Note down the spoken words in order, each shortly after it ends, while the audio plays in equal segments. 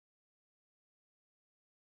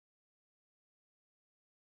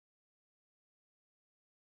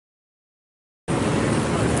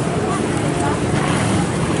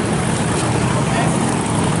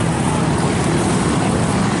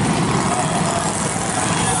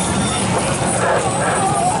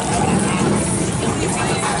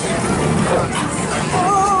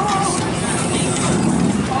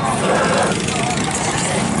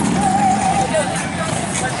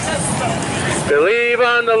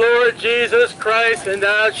Lord Jesus Christ, and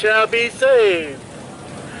thou shalt be saved.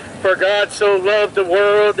 For God so loved the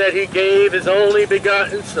world that he gave his only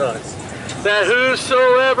begotten Son, that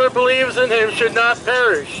whosoever believes in him should not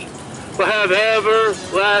perish, but have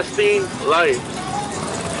everlasting life.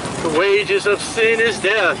 The wages of sin is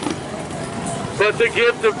death, but the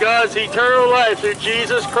gift of God's eternal life through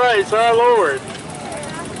Jesus Christ our Lord.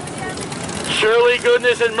 Surely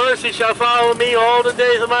goodness and mercy shall follow me all the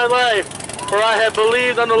days of my life, for I have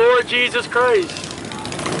believed on the Lord Jesus Christ.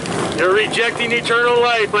 You're rejecting eternal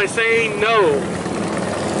life by saying no,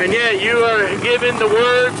 and yet you are given the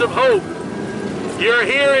words of hope. You're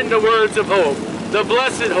hearing the words of hope, the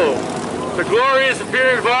blessed hope, the glorious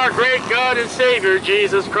appearing of our great God and Savior,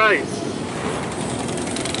 Jesus Christ.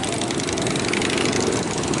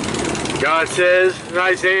 God says in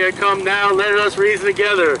Isaiah, come now, let us reason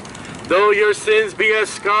together. Though your sins be as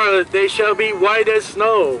scarlet, they shall be white as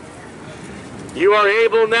snow. You are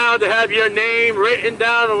able now to have your name written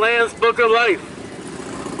down in the Lamb's Book of Life.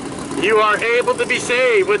 You are able to be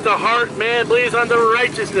saved. With the heart man believes unto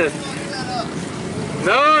righteousness.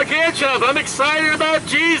 No, I can't jump. I'm excited about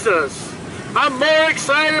Jesus. I'm more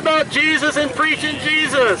excited about Jesus and preaching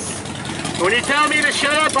Jesus. When you tell me to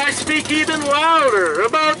shut up, I speak even louder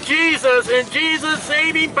about Jesus and Jesus'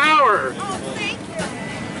 saving power.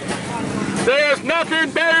 There's nothing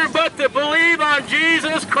better but to believe on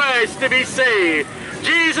Jesus Christ to be saved.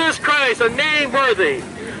 Jesus Christ, a name worthy.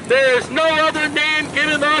 There is no other name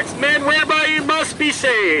given amongst men whereby you must be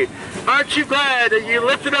saved. Aren't you glad that you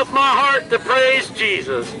lifted up my heart to praise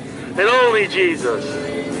Jesus and only Jesus?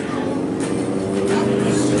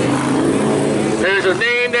 There's a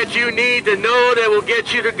name that you need to know that will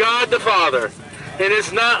get you to God the Father. And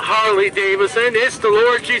it's not Harley Davidson, it's the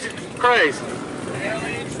Lord Jesus Christ.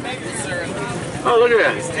 Oh, look at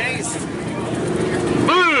that. It's taste.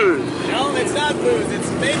 Booze! No, it's not booze, it's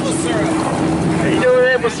maple syrup. You doing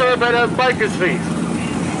maple syrup at a biker's feast?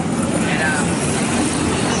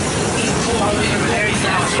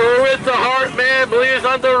 For with the heart man believes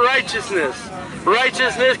unto righteousness.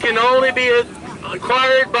 Righteousness can only be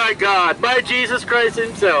acquired by God, by Jesus Christ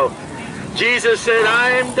himself. Jesus said, I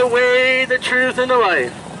am the way, the truth, and the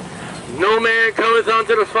life. No man cometh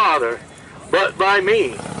unto the Father, but by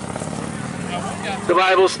me. The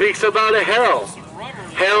Bible speaks about a hell.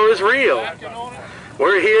 Hell is real.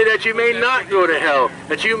 We're here that you may not go to hell,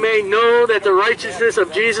 that you may know that the righteousness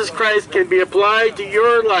of Jesus Christ can be applied to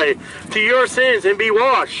your life, to your sins, and be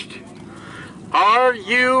washed. Are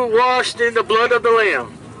you washed in the blood of the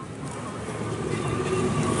Lamb?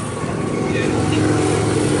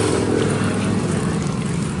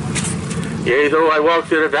 Yea, though I walk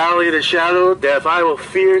through the valley of the shadow of death, I will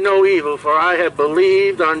fear no evil, for I have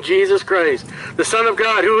believed on Jesus Christ, the Son of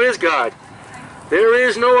God, who is God. There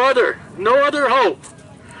is no other hope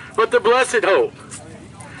but the blessed hope.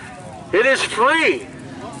 It is free.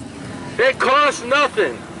 It costs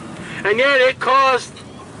nothing. And yet it costs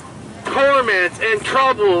torments and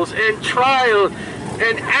troubles and trials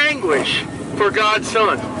and anguish for God's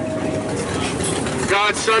Son.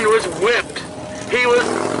 God's Son was whipped. He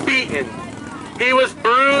was beaten. He was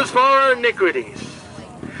bruised for our iniquities.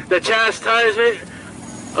 The chastisement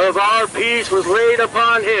of our peace was laid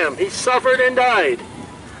upon him. He suffered and died.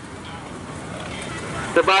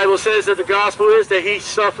 The Bible says that the gospel is that he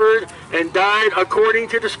suffered and died according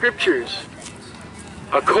to the Scriptures.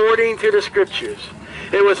 According to the Scriptures.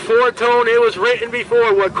 It was foretold, it was written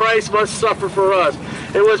before what Christ must suffer for us.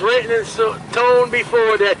 It was written and told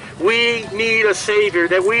before that we need a Savior,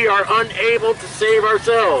 that we are unable to save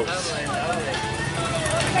ourselves.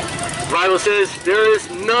 The Bible says, there is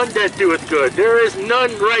none that doeth good. There is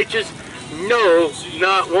none righteous, no,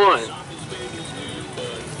 not one.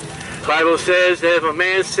 The Bible says that if a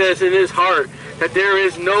man says in his heart that there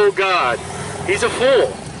is no God, he's a fool.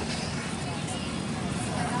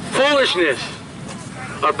 Foolishness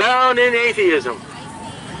abound in atheism.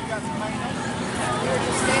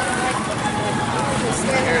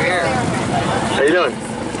 How you doing?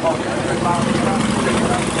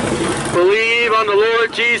 Believe on the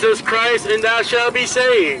Lord Jesus Christ and thou shalt be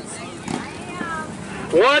saved.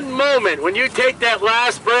 One moment, when you take that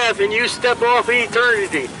last breath and you step off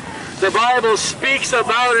eternity, the Bible speaks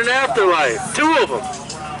about an afterlife. Two of them,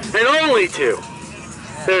 and only two.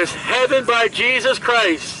 There's heaven by Jesus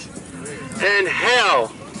Christ and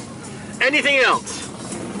hell. Anything else?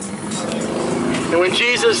 And when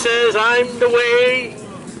Jesus says, I'm the way,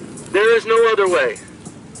 there is no other way.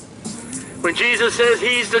 When Jesus says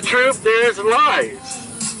he's the truth, there's lies.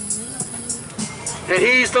 And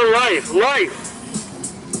he's the life,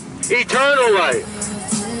 eternal life.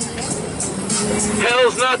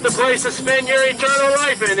 Hell's not the place to spend your eternal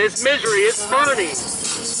life in. It's misery. It's burning.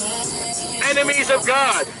 Enemies of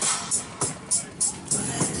God.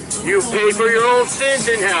 You pay for your own sins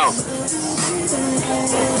in hell.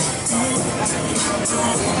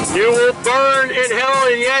 You will burn in hell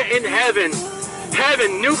and yet in heaven.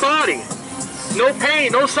 Heaven, new body. No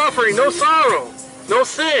pain, no suffering, no sorrow, no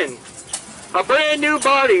sin. A brand new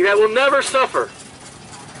body that will never suffer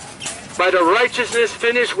by the righteousness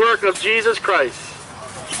finished work of Jesus Christ.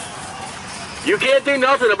 You can't do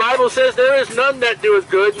nothing. The Bible says there is none that doeth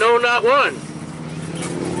good, no, not one.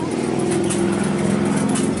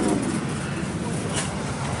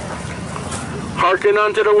 Hearken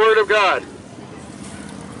unto the word of God.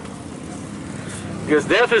 Because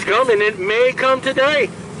death is coming. It may come today.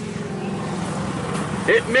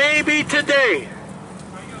 It may be today.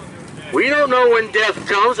 We don't know when death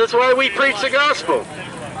comes. That's why we preach the gospel.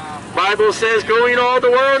 Bible says, go in all the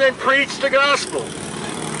world and preach the gospel.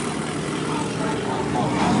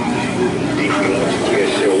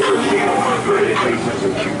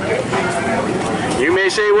 You may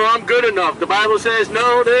say, well, I'm good enough. The Bible says,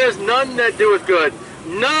 no, there is none that doeth good.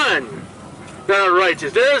 None that are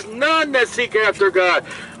righteous. There is none that seek after God.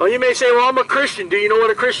 Well, you may say, well, I'm a Christian. Do you know what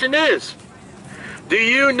a Christian is? Do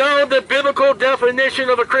you know the biblical definition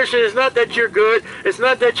of a Christian is not that you're good. It's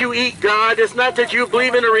not that you eat God. It's not that you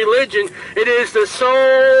believe in a religion. It is the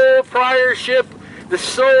sole priorship, the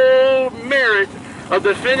sole merit of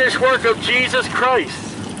the finished work of Jesus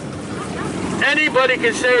Christ. Anybody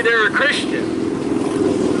can say they're a Christian,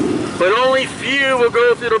 but only few will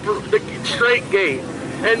go through the straight gate,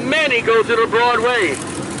 and many go through the broad way.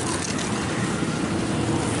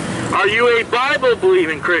 Are you a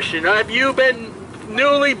Bible-believing Christian? Have you been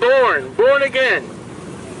newly born, born again?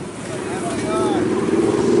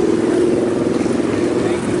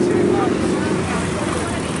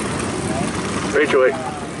 Rachel, wait.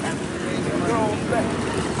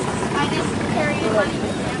 I just carry your money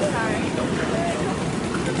with me, I'm sorry.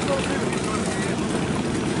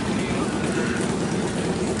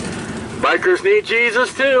 Bikers need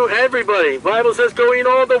Jesus too. Everybody. Bible says go in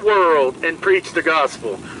all the world and preach the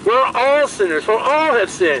gospel. We're all sinners, for all have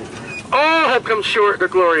sinned. All have come short of the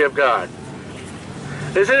glory of God.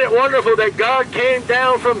 Isn't it wonderful that God came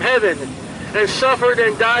down from heaven and suffered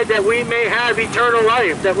and died that we may have eternal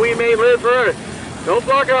life, that we may live forever? Don't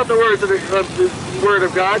block out the words of the Word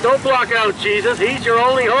of God. Don't block out Jesus. He's your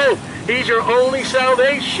only hope. He's your only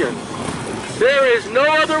salvation. There is no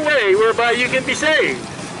other way whereby you can be saved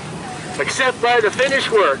except by the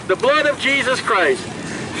finished work, the blood of Jesus Christ,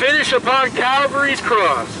 finished upon Calvary's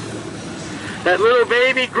cross. That little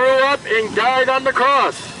baby grew up and died on the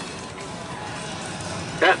cross.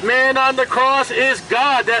 That man on the cross is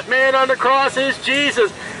God. That man on the cross is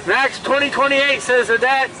Jesus. And Acts 20:28 says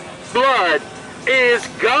that blood is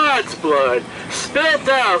God's blood, spilt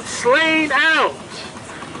out, slain out,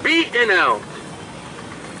 beaten out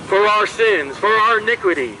for our sins, for our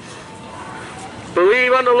iniquities.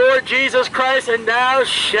 Believe on the Lord Jesus Christ and thou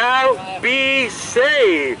shalt be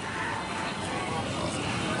saved.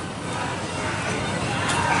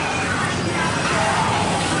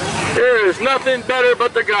 There is nothing better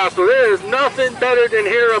but the gospel. There is nothing better than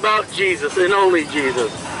hear about Jesus and only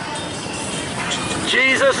Jesus.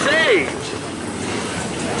 Jesus saves.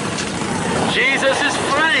 Jesus is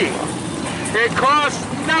free. It costs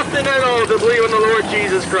nothing at all to believe in the Lord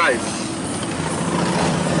Jesus Christ.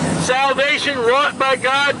 Salvation wrought by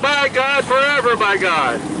God, forever by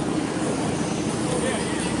God.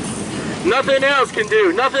 Nothing else can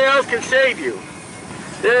do. Nothing else can save you.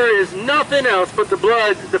 There is nothing else but the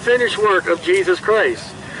blood, the finished work of Jesus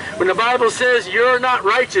Christ. When the Bible says you're not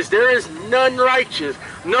righteous, there is none righteous.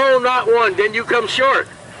 No, not one. Then you come short.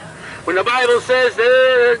 When the Bible says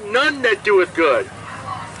there is none that doeth good.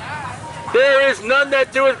 There is none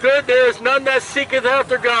that doeth good. There is none that seeketh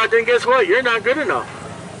after God. Then guess what? You're not good enough.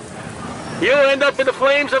 You'll end up in the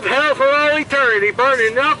flames of hell for all eternity, burning,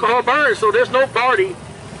 and alcohol burns, so there's no party.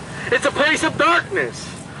 It's a place of darkness.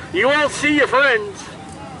 You won't see your friends.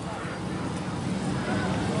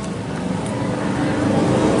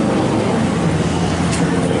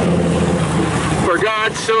 For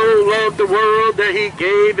God so loved the world that he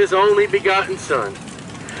gave his only begotten Son,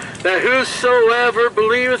 that whosoever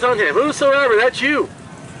believeth on him, whosoever, that's you,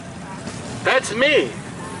 that's me.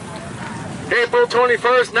 April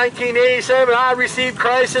 21st, 1987, I received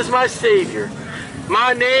Christ as my Savior.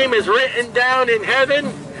 My name is written down in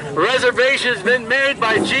heaven. Reservation has been made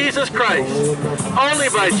by Jesus Christ. Only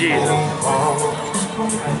by Jesus.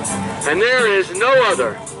 And there is no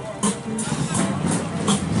other.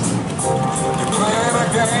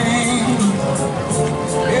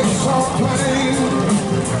 It's so plain.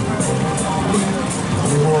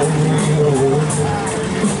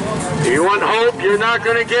 you're not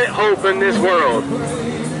going to get hope in this world.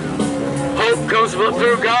 Hope comes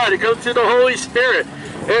through God. It comes through the Holy Spirit.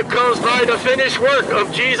 It comes by the finished work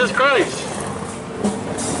of Jesus Christ.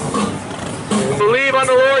 Believe on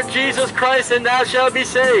the Lord Jesus Christ and thou shalt be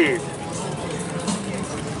saved.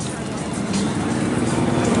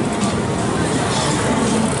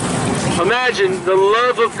 Imagine the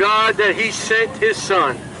love of God that He sent His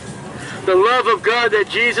Son. The love of God that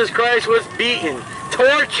Jesus Christ was beaten,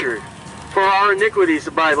 tortured for our iniquities,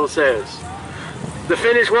 the Bible says. The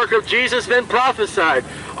finished work of Jesus been prophesied.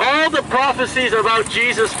 All the prophecies about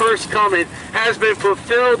Jesus' first coming has been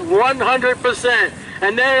fulfilled 100%.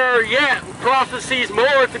 And there are yet prophecies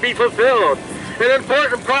more to be fulfilled. An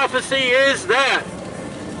important prophecy is that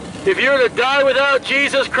if you're to die without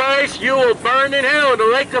Jesus Christ, you will burn in hell in the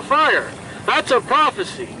lake of fire. That's a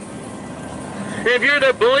prophecy. If you're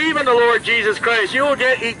to believe in the Lord Jesus Christ, you will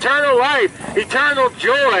get eternal life, eternal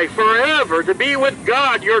joy, forever, to be with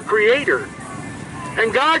God, your Creator.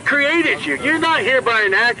 And God created you. You're not here by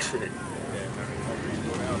an accident.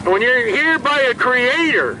 When you're here by a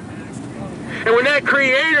Creator, and when that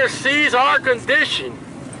Creator sees our condition,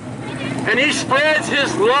 and He spreads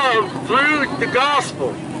His love through the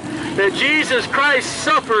gospel, that Jesus Christ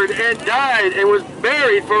suffered and died and was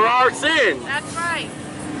buried for our sins. That's right.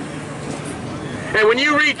 And when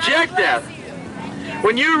you reject that,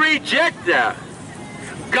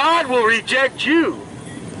 God will reject you.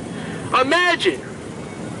 Imagine.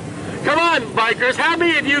 Come on, bikers, how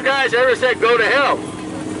many of you guys ever said go to hell?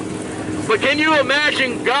 But can you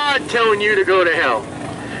imagine God telling you to go to hell?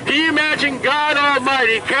 Can you imagine God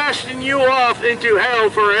Almighty casting you off into hell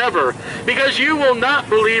forever because you will not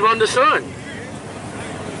believe on the Son?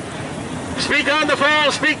 Speak on the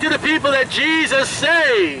phone, speak to the people that Jesus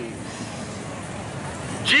saves.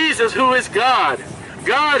 Jesus who is God.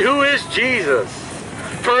 God who is Jesus.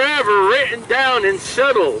 Forever written down and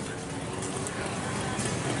settled.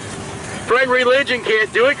 Friend, religion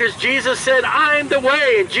can't do it because Jesus said, I am the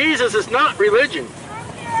way, and Jesus is not religion.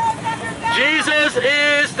 Jesus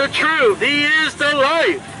is the truth. He is the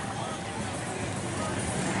life.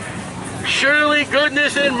 Surely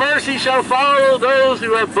goodness and mercy shall follow those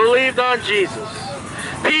who have believed on Jesus.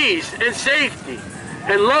 Peace and safety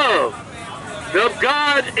and love of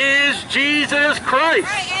God is Jesus Christ.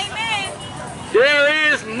 Amen.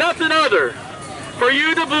 There is nothing other for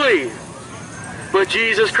you to believe but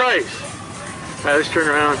Jesus Christ. All right, let's turn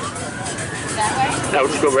around. That way? Now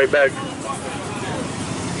we'll just go right back.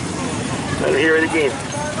 And hear it again.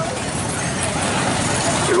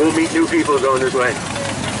 And we'll meet new people going this way.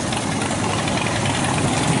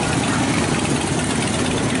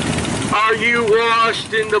 Are you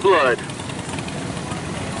washed in the blood?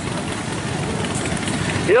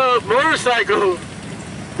 You know, motorcycles,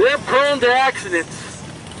 they're prone to accidents.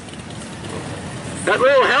 That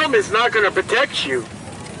little helmet's not going to protect you.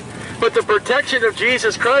 But the protection of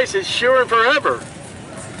Jesus Christ is sure and forever.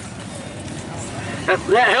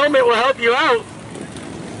 That helmet will help you out.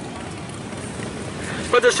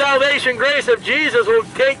 But the salvation grace of Jesus will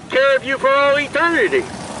take care of you for all eternity.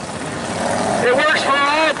 It works for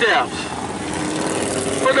all deaths.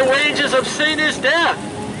 For the wages of sin is death.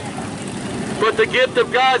 But the gift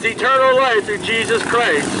of God's eternal life through Jesus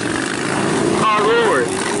Christ, our Lord.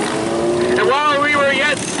 And while we were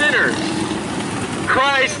yet sinners,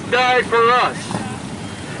 Christ died for us.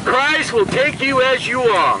 Christ will take you as you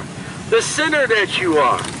are, the sinner that you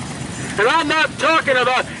are. And I'm not talking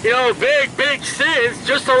about, big sins,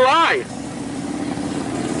 just a lie.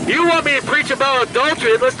 You want me to preach about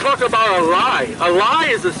adultery? Let's talk about a lie. A lie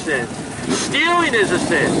is a sin. Stealing is a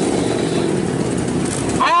sin.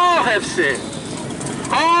 All have sinned.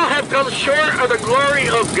 All have come short of the glory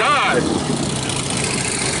of God.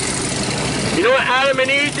 You know what Adam and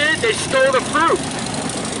Eve did? They stole the fruit.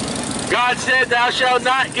 God said, thou shalt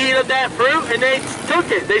not eat of that fruit, and they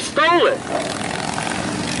took it. They stole it.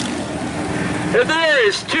 If there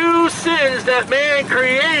is two sins that man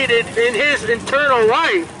created in his eternal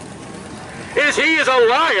life, he is a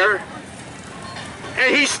liar,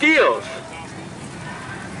 and he steals.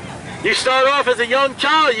 You start off as a young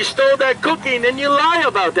child, you stole that cookie, and then you lie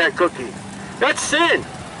about that cookie. That's sin.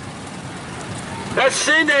 That's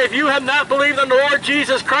sin that if you have not believed on the Lord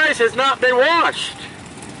Jesus Christ has not been washed.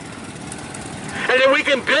 And that we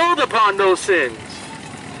can build upon those sins.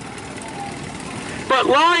 But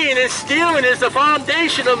lying and stealing is the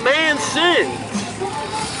foundation of man's sins.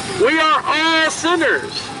 We are all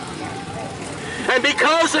sinners. And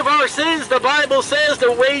because of our sins, the Bible says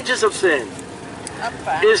the wages of sin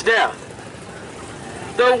is death.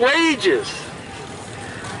 The wages.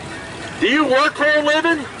 Do you work for a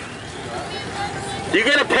living? Do you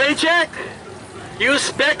get a paycheck? You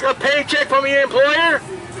expect a paycheck from your employer?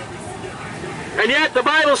 And yet the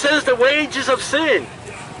Bible says the wages of sin.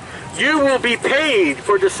 You will be paid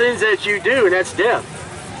for the sins that you do, and that's death.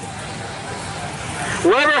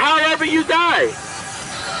 However you die,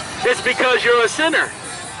 it's because you're a sinner.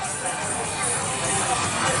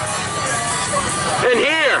 And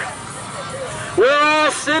here, we're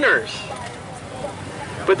all sinners.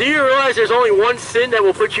 But do you realize there's only one sin that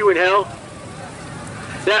will put you in hell?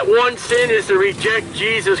 That one sin is to reject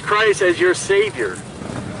Jesus Christ as your Savior.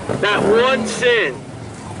 That one sin,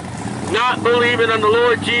 not believing on the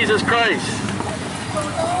Lord Jesus Christ.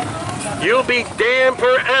 You'll be damned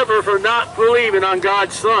forever for not believing on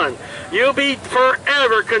God's Son. You'll be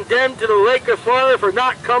forever condemned to the lake of fire for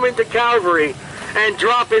not coming to Calvary and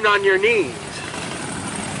dropping on your knees.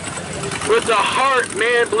 With the heart,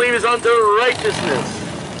 man believes unto righteousness.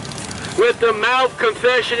 With the mouth,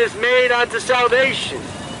 confession is made unto salvation.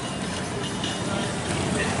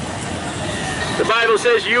 The Bible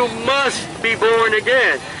says you must be born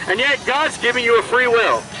again. And yet God's giving you a free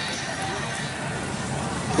will.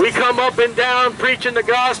 We come up and down preaching the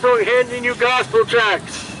gospel, handing you gospel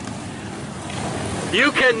tracts.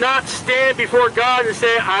 You cannot stand before God and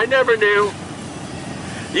say, I never knew.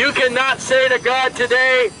 You cannot say to God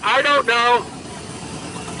today, I don't know.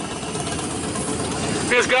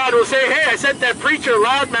 Because God will say, hey, I sent that preacher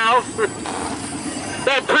loudmouth.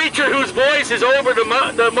 That preacher whose voice is over the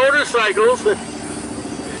motorcycles.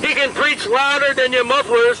 He can preach louder than your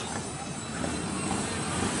mufflers.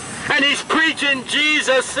 And he's preaching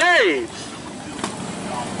Jesus saves.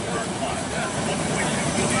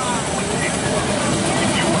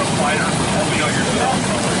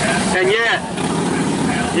 And yet,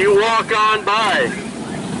 you walk on by.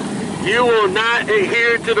 You will not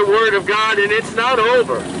adhere to the Word of God, and it's not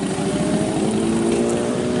over.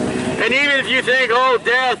 And even if you think, oh,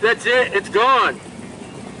 death, that's it, it's gone.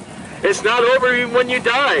 It's not over even when you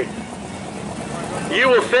die. You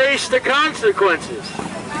will face the consequences.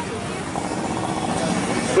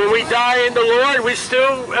 When we die in the Lord, we're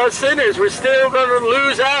still sinners. We're still going to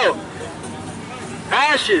lose out.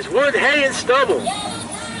 Ashes, wood, hay, and stubble.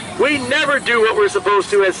 We never do what we're supposed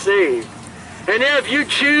to as saved. And if you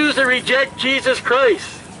choose to reject Jesus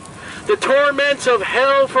Christ, the torments of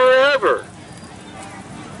hell forever.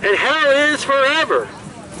 And hell is forever.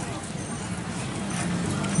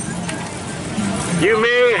 You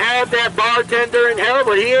may have that bartender in hell,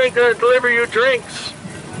 but he ain't going to deliver you drinks.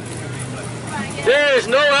 There is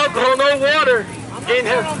no alcohol, no water in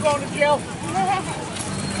hell. I'm going to jail.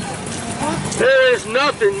 There is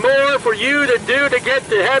nothing more for you to do to get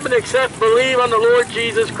to heaven except believe on the Lord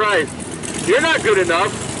Jesus Christ. You're not good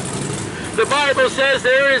enough. The Bible says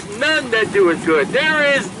there is none that doeth good.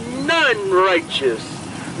 There is none righteous.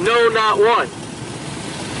 No, not one.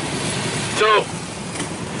 So,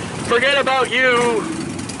 forget about you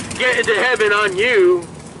getting to heaven on you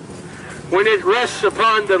when it rests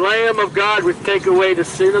upon the Lamb of God which take away the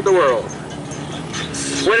sin of the world.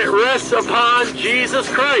 When it rests upon Jesus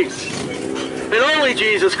Christ. And only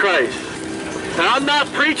Jesus Christ. And I'm not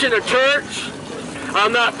preaching a church.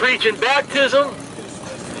 I'm not preaching baptism.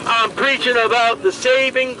 I'm preaching about the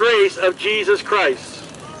saving grace of Jesus Christ.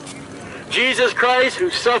 Jesus Christ who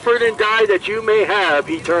suffered and died that you may have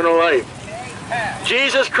eternal life.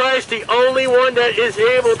 Jesus Christ, the only one that is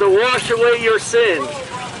able to wash away your sins.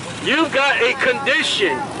 You've got a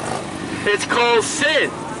condition. It's called sin.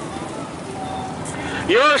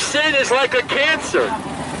 Your sin is like a cancer.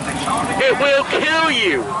 It will kill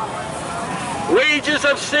you. Wages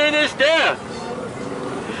of sin is death.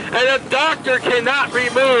 And a doctor cannot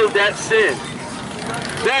remove that sin.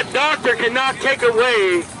 That doctor cannot take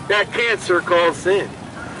away that cancer called sin.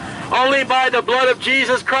 Only by the blood of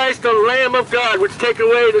Jesus Christ, the Lamb of God, which take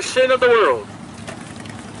away the sin of the world.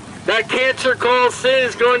 That cancer called sin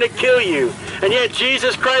is going to kill you. And yet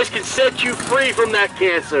Jesus Christ can set you free from that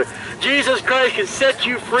cancer. Jesus Christ can set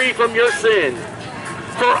you free from your sin.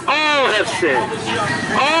 For all have sinned.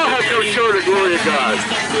 All have come short of the glory of God.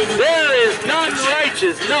 There is none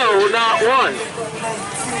righteous, no, not one.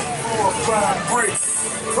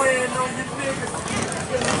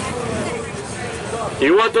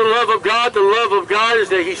 You want the love of God? The love of God is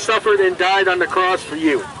that He suffered and died on the cross for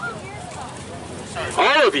you.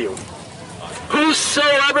 All of you.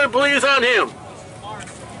 Whosoever believes on Him.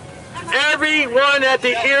 Everyone at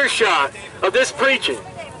the earshot of this preaching.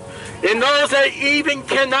 And those that even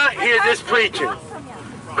cannot hear this preaching.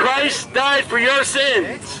 Christ died for your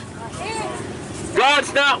sins.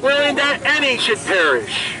 God's not willing that any should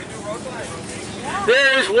perish.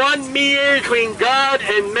 There is one mediator between God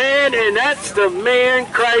and man, and that's the man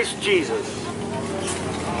Christ Jesus.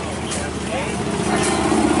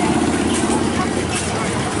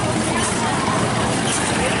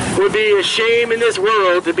 would be a shame in this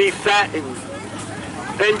world to be fattened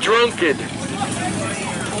and drunken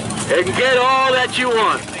and get all that you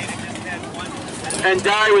want and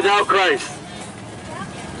die without Christ.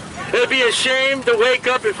 It would be a shame to wake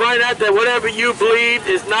up and find out that whatever you believed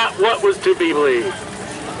is not what was to be believed.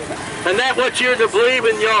 And that what you're to believe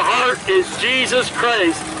in your heart is Jesus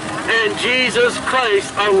Christ and Jesus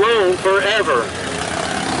Christ alone forever.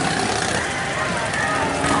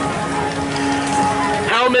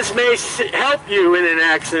 Helmets may help you in an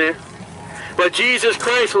accident, but Jesus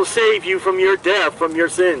Christ will save you from your death, from your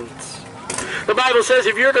sins. The Bible says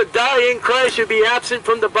if you're to die in Christ, you'll be absent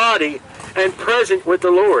from the body and present with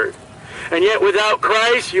the Lord. And yet without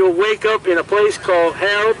Christ, you'll wake up in a place called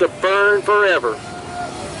hell to burn forever.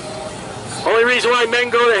 Only reason why men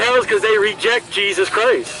go to hell is because they reject Jesus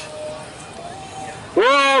Christ. We're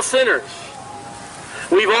all sinners.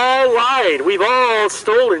 We've all lied. We've all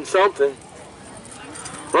stolen something.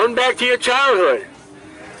 Run back to your childhood.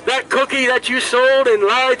 That cookie that you sold and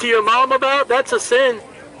lied to your mom about, that's a sin.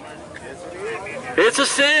 It's a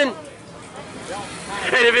sin.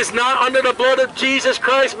 And if it's not under the blood of Jesus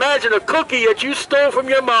Christ, imagine a cookie that you stole from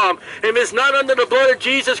your mom. If it's not under the blood of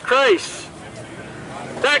Jesus Christ,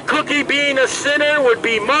 that cookie being a sinner would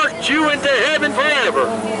be marked you into heaven forever.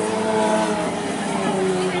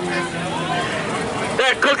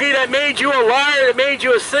 That cookie that made you a liar, that made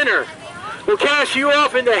you a sinner, will cast you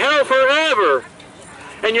off into hell forever.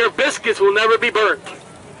 And your biscuits will never be burnt.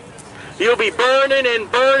 You'll be burning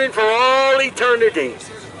and burning for all eternity.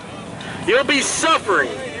 You'll be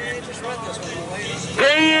suffering,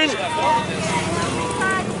 paying.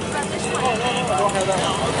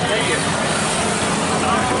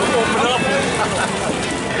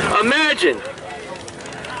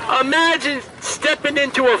 Imagine stepping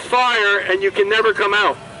into a fire and you can never come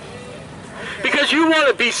out. Because you want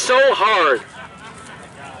to be so hard.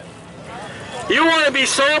 You want to be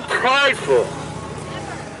so prideful.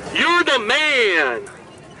 You're the man.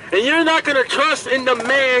 And you're not going to trust in the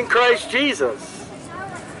man Christ Jesus.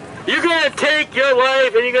 You're going to take your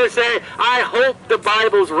life and you're going to say, I hope the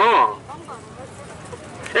Bible's wrong.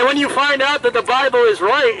 And when you find out that the Bible is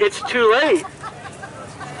right, it's too late.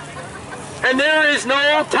 And there is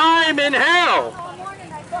no time in hell.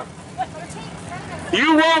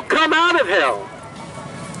 You won't come out of hell.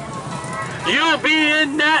 You'll be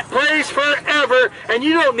in that place forever, and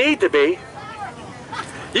you don't need to be.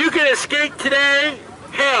 You can escape today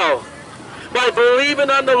hell by believing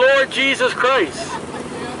on the Lord Jesus Christ.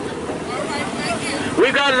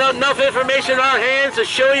 We've got enough information in our hands to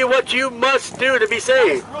show you what you must do to be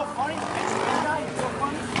saved.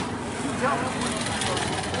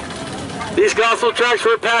 These gospel tracts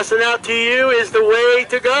we're passing out to you is the way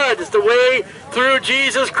to God. It's the way through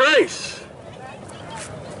Jesus Christ.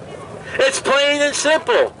 It's plain and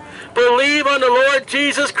simple. Believe on the Lord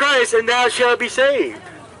Jesus Christ and thou shalt be saved.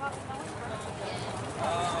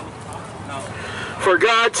 For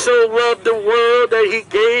God so loved the world that he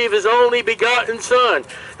gave his only begotten Son,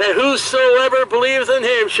 that whosoever believes in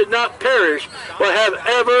him should not perish, but have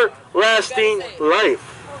everlasting life.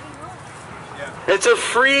 It's a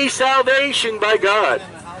free salvation by God,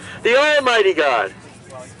 the Almighty God.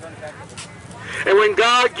 And when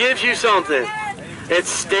God gives you something, it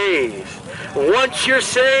stays. Once you're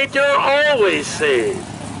saved, you're always saved.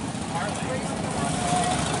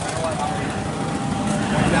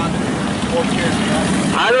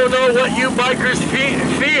 I don't know what you bikers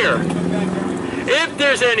fear, if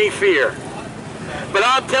there's any fear. But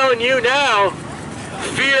I'm telling you now,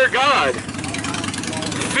 fear God.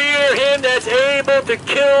 Fear him that's able to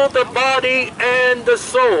kill the body and the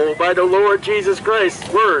soul by the Lord Jesus Christ's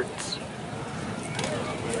words.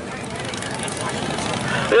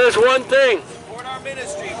 There's one thing. Support our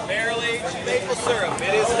ministry, barrel-aged maple syrup.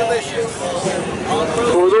 It is delicious.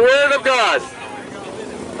 For the Word of God.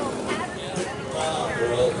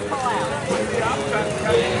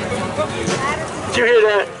 Did you hear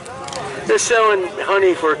that? They're selling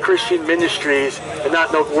honey for Christian ministries and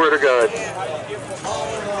not no Word of God.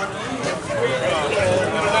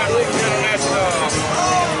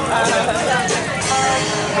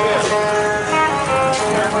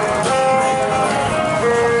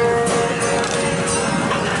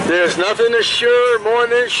 There's nothing assured, more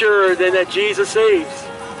than sure, than that Jesus saves.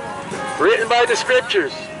 Written by the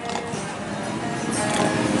Scriptures.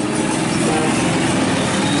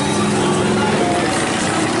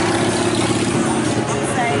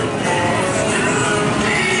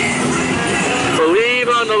 Believe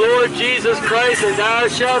on the Lord Jesus Christ and thou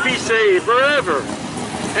shalt be saved forever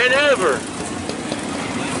and ever.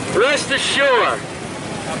 Rest assured.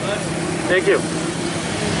 Thank you.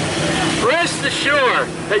 Rest assured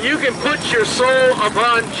that you can put your soul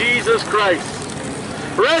upon Jesus Christ.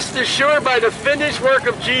 Rest assured by the finished work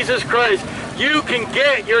of Jesus Christ, you can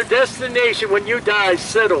get your destination when you die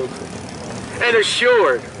settled and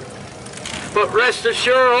assured. But rest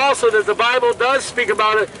assured also that the Bible does speak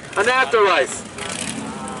about it, an afterlife.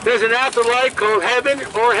 There's an afterlife called heaven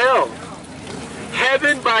or hell.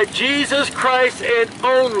 Heaven by Jesus Christ and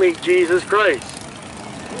only Jesus Christ.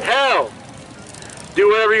 Hell, do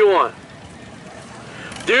whatever you want.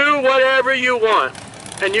 Do whatever you want,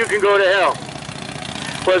 and you can go to hell.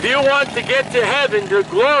 But if you want to get to heaven, to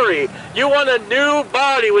glory, you want a new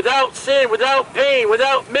body without sin, without pain,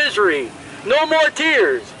 without misery, no more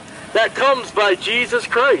tears, that comes by Jesus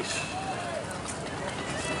Christ.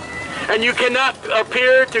 And you cannot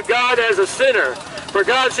appear to God as a sinner, for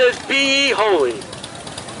God says, be ye holy,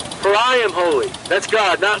 for I am holy. That's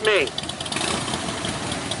God, not me.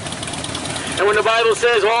 And when the Bible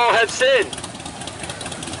says all have sinned,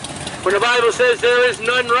 when the Bible says there is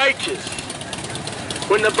none righteous,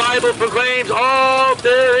 when the Bible proclaims all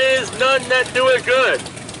there is none that doeth good,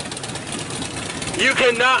 you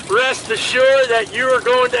cannot rest assured that you are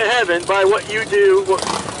going to heaven by what you do,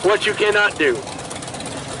 what you cannot do.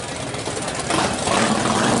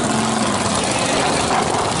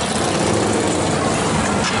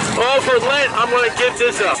 Oh, for Lent, I'm going to give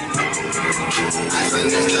this up.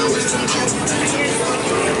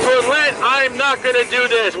 For Lent, I'm not going to do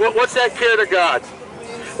this. What's that care to God?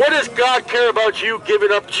 What does God care about you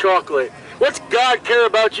giving up chocolate? What's God care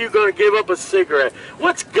about you going to give up a cigarette?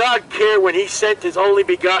 What's God care when he sent his only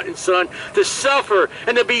begotten son to suffer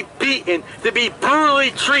and to be beaten, to be brutally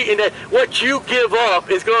treated, that what you give up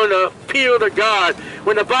is going to appeal to God?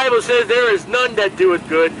 When the Bible says there is none that doeth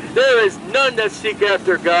good, there is none that seek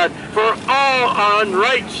after God, for all are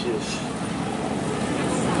unrighteous.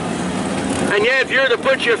 And yet if you're to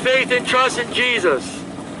put your faith and trust in Jesus,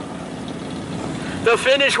 the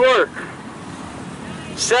finished work,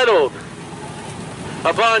 settled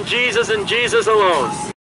upon Jesus and Jesus alone,